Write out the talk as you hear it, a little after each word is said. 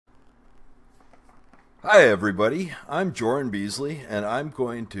Hi everybody, I'm Jordan Beasley and I'm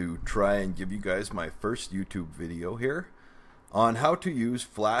going to try and give you guys my first YouTube video here on how to use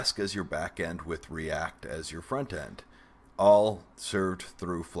Flask as your backend with React as your front end, all served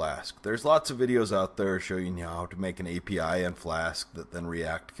through Flask. There's lots of videos out there showing you how to make an API in Flask that then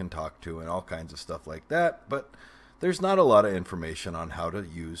React can talk to and all kinds of stuff like that, but there's not a lot of information on how to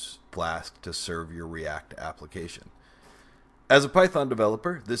use Flask to serve your React application. As a Python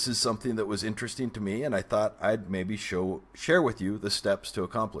developer, this is something that was interesting to me, and I thought I'd maybe share with you the steps to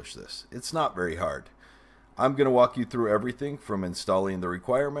accomplish this. It's not very hard. I'm going to walk you through everything from installing the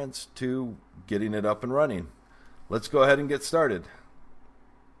requirements to getting it up and running. Let's go ahead and get started.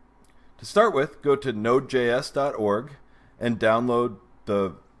 To start with, go to nodejs.org and download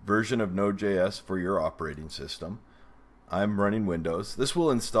the version of Node.js for your operating system. I'm running Windows. This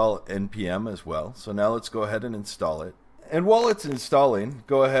will install npm as well, so now let's go ahead and install it. And while it's installing,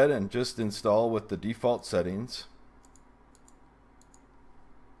 go ahead and just install with the default settings.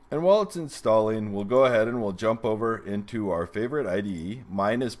 And while it's installing, we'll go ahead and we'll jump over into our favorite IDE.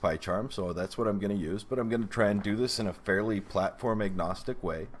 Mine is PyCharm, so that's what I'm going to use, but I'm going to try and do this in a fairly platform agnostic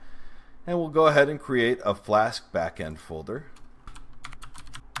way. And we'll go ahead and create a Flask backend folder.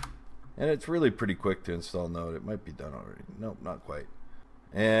 And it's really pretty quick to install Node. It might be done already. Nope, not quite.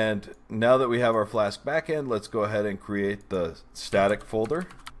 And now that we have our Flask backend, let's go ahead and create the static folder,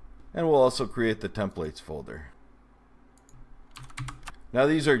 and we'll also create the templates folder. Now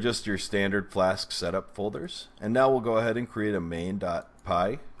these are just your standard Flask setup folders, and now we'll go ahead and create a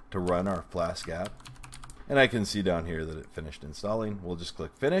main.py to run our Flask app. And I can see down here that it finished installing. We'll just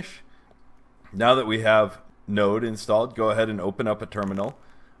click finish. Now that we have Node installed, go ahead and open up a terminal.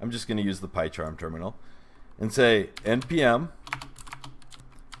 I'm just going to use the PyCharm terminal and say npm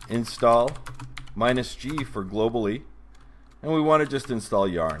install -g for globally, and we want to just install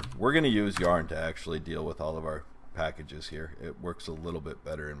yarn. We're going to use yarn to actually deal with all of our packages here. It works a little bit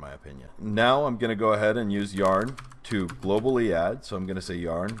better in my opinion. Now I'm going to go ahead and use yarn to globally add, so I'm going to say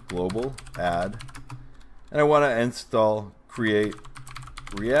yarn global add, and I want to install create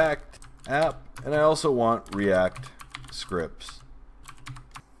React app, and I also want React scripts.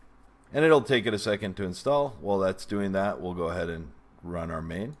 And it'll take it a second to install. While that's doing that, we'll go ahead and run our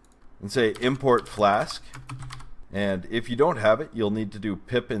main and say import Flask. And if you don't have it, you'll need to do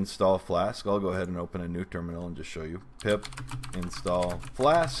pip install Flask. I'll go ahead and open a new terminal and just show you pip install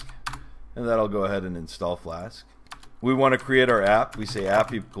Flask, and that'll go ahead and install Flask. We want to create our app. We say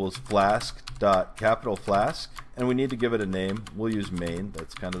app equals flask.capital Flask, and we need to give it a name. We'll use main.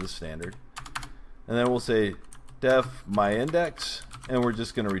 That's kind of the standard. And then we'll say def myIndex, and we're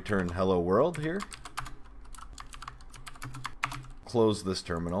just going to return hello world here. Close this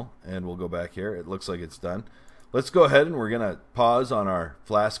terminal, and we'll go back here. It looks like it's done. Let's go ahead and we're going to pause on our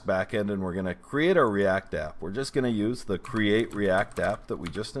Flask backend, and we're going to create our React app. We're just going to use the create React app that we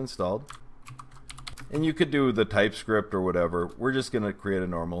just installed. And you could do the TypeScript or whatever. We're just going to create a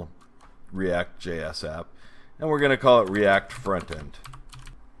normal React.js app, and we're going to call it React Frontend.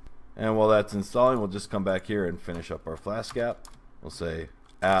 And while that's installing, we'll just come back here and finish up our Flask app. We'll say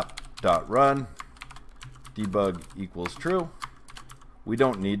app.run debug equals true. We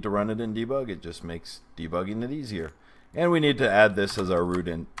don't need to run it in debug, it just makes debugging it easier. And we need to add this as our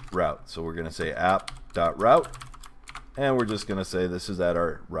route. So we're going to say app.route, and we're just going to say this is at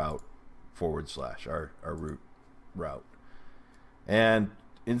our route / our root route. And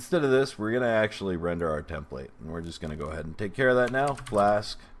instead of this, we're going to actually render our template. And we're just going to go ahead and take care of that now.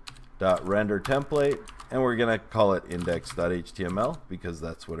 Flask.render template, and we're going to call it index.html because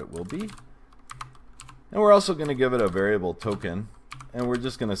that's what it will be. And we're also going to give it a variable token, and we're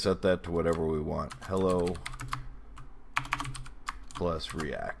just going to set that to whatever we want. Hello plus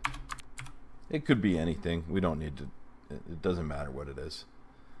React. It could be anything. We don't need to, it doesn't matter what it is.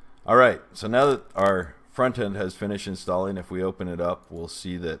 Alright, so now that our front end has finished installing, if we open it up, we'll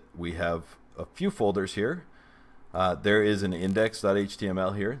see that we have a few folders here. There is an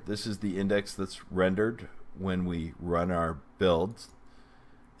index.html here. This is the index that's rendered when we run our builds.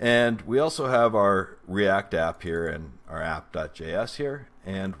 And we also have our React app here and our app.js here.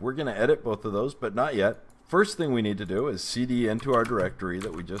 And we're going to edit both of those, but not yet. First thing we need to do is cd into our directory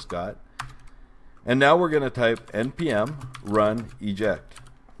that we just got. And now we're going to type npm run eject.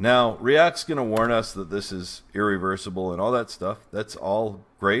 Now, React's going to warn us that this is irreversible and all that stuff. That's all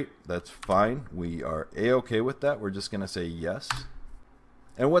great. That's fine. We are a-okay with that. We're just going to say yes.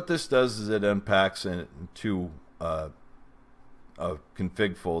 And what this does is it unpacks into a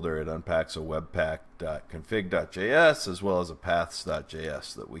config folder. It unpacks a webpack.config.js as well as a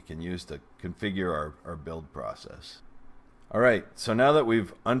paths.js that we can use to configure our build process. Alright, so now that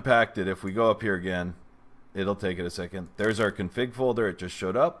we've unpacked it, if we go up here again It'll take it a second. There's our config folder. It just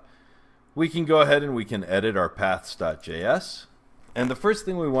showed up. We can go ahead and we can edit our paths.js. And the first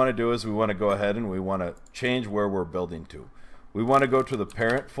thing we want to do is we want to go ahead and we want to change where we're building to. We want to go to the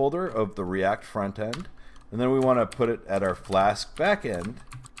parent folder of the React front end, and then we want to put it at our Flask backend,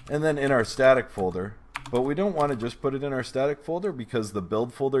 and then in our static folder. But we don't want to just put it in our static folder because the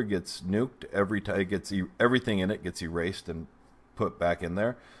build folder gets nuked every time. It gets everything in it gets erased and put back in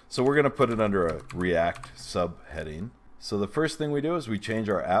there. So we're going to put it under a React subheading. So the first thing we do is we change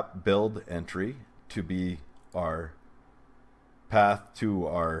our app build entry to be our path to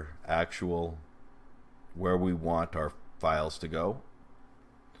our actual where we want our files to go.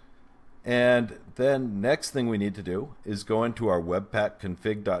 And then next thing we need to do is go into our webpack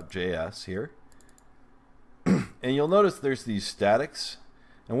config.js here. And you'll notice there's these statics.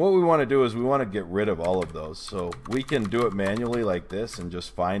 And what we want to do is we want to get rid of all of those. So we can do it manually like this and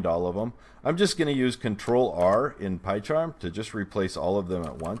just find all of them. I'm just going to use Control R in PyCharm to just replace all of them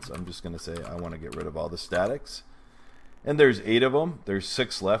at once. I'm just going to say I want to get rid of all the statics. And there's 8 of them. There's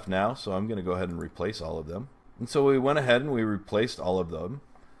 6 left now, so I'm going to go ahead and replace all of them. And so we went ahead and we replaced all of them.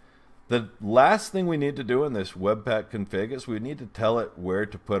 The last thing we need to do in this webpack config is we need to tell it where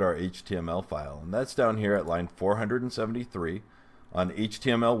to put our HTML file. And that's down here at line 473 on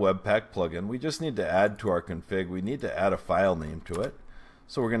HTML webpack plugin. We just need to add to our config. We need to add a file name to it.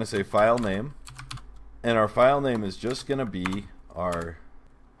 So we're going to say file name. And our file name is just going to be our,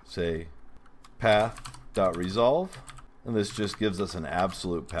 say, path.resolve. And this just gives us an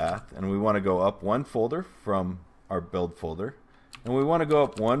absolute path. And we want to go up one folder from our build folder. And we want to go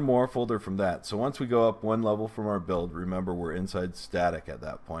up one more folder from that. So once we go up one level from our build, remember we're inside static at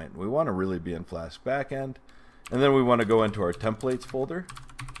that point. We want to really be in Flask backend. And then we want to go into our templates folder.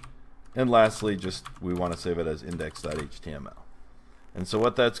 And lastly, just we want to save it as index.html. And so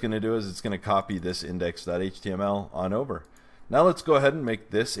what that's going to do is it's going to copy this index.html on over. Now let's go ahead and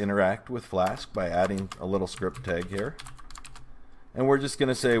make this interact with Flask by adding a little script tag here. And we're just going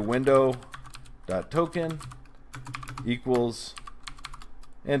to say window.token equals,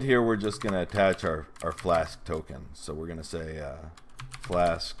 and here we're just going to attach our Flask token. So we're going to say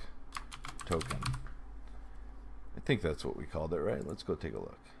Flask token. I think that's what we called it, right? Let's go take a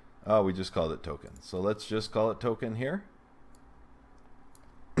look. Oh, we just called it token. So let's just call it token here.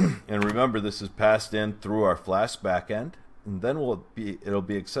 And remember, this is passed in through our Flask backend, and then it'll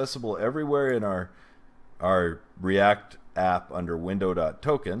be accessible everywhere in our React app under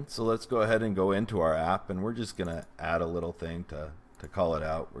window.token. So let's go ahead and go into our app, and we're just going to add a little thing to call it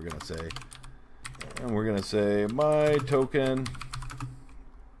out. We're going to say my token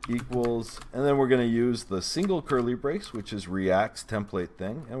equals, and then we're going to use the single curly brace, which is React's template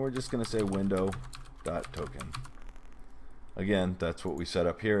thing, and we're just going to say window.token. Again, that's what we set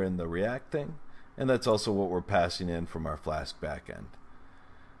up here in the React thing, and that's also what we're passing in from our Flask backend.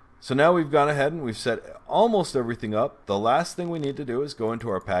 So now we've gone ahead and we've set almost everything up. The last thing we need to do is go into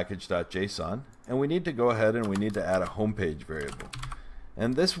our package.json, and we need to go ahead and we need to add a homepage variable.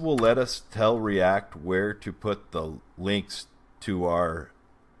 And this will let us tell React where to put the links to our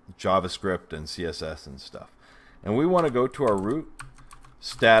JavaScript and CSS and stuff. And we want to go to our root,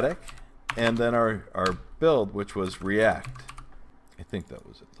 static, and then our build, which was React. I think that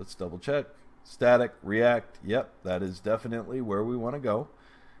was it. Let's double check. Static, React, yep, that is definitely where we want to go.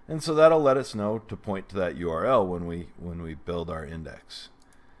 And so that'll let us know to point to that URL when we build our index.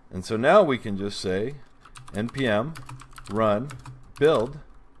 And so now we can just say npm run build,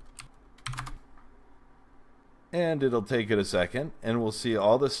 and it'll take it a second, and we'll see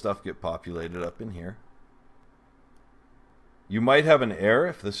all this stuff get populated up in here. You might have an error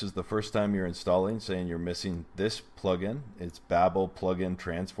if this is the first time you're installing, saying you're missing this plugin. It's Babel plugin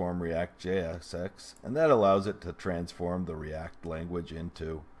transform React JSX, and that allows it to transform the React language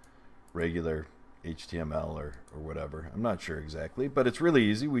into regular HTML or whatever. I'm not sure exactly, but it's really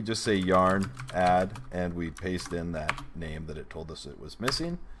easy. We just say yarn add, and we paste in that name that it told us it was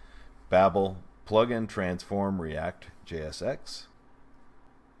missing. Babel plugin transform React JSX.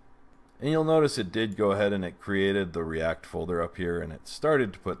 And you'll notice it did go ahead and it created the React folder up here, and it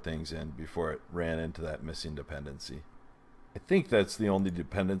started to put things in before it ran into that missing dependency. I think that's the only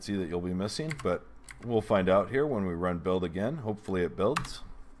dependency that you'll be missing, but we'll find out here when we run build again. Hopefully it builds.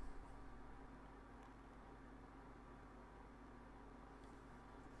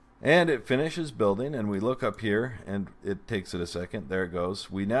 And it finishes building, and we look up here, and it takes it a second. There it goes.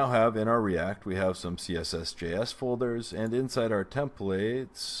 We now have in our React, we have some CSS.js folders, and inside our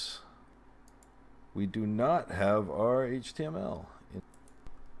templates, we do not have our HTML.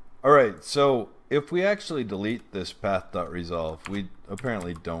 Alright, so if we actually delete this path.resolve, we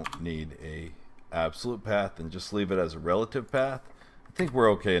apparently don't need a absolute path and just leave it as a relative path, I think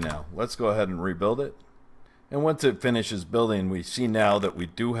we're okay now. Let's go ahead and rebuild it. And once it finishes building, we see now that we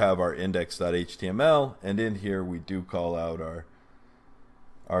do have our index.html, and in here we do call out our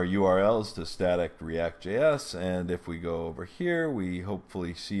URLs to static React.js. And if we go over here, we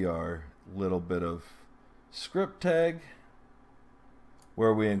hopefully see our little bit of script tag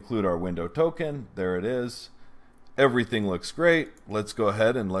where we include our window token. There it is. Everything looks great. Let's go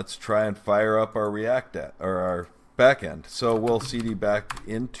ahead and let's try and fire up our our backend. So we'll cd back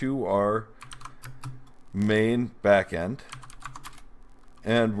into our main backend,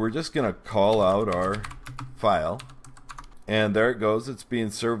 and we're just going to call out our file, and there it goes. It's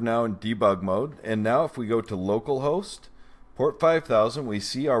being served now in debug mode. And now if we go to localhost port 5000, we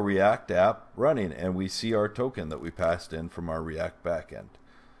see our React app running, and we see our token that we passed in from our React backend.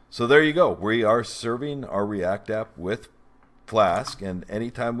 So there you go. We are serving our React app with Flask, and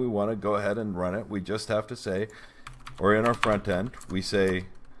anytime we want to go ahead and run it, we just have to say, or in our front end, we say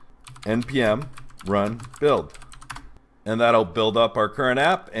npm run build, and that'll build up our current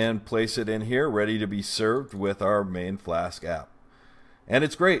app and place it in here ready to be served with our main Flask app. And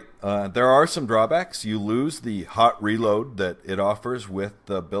it's great. There are some drawbacks. You lose the hot reload that it offers with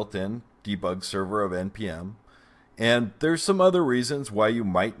the built-in debug server of npm, and there's some other reasons why you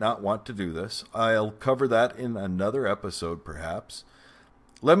might not want to do this. I'll cover that in another episode perhaps.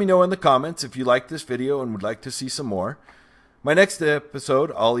 Let me know in the comments if you like this video and would like to see some more. My next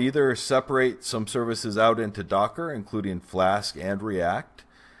episode, I'll either separate some services out into Docker, including Flask and React,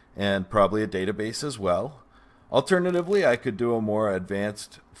 and probably a database as well. Alternatively, I could do a more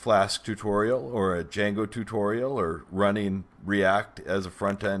advanced Flask tutorial or a Django tutorial, or running React as a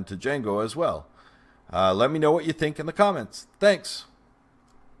front end to Django as well. Let me know what you think in the comments. Thanks.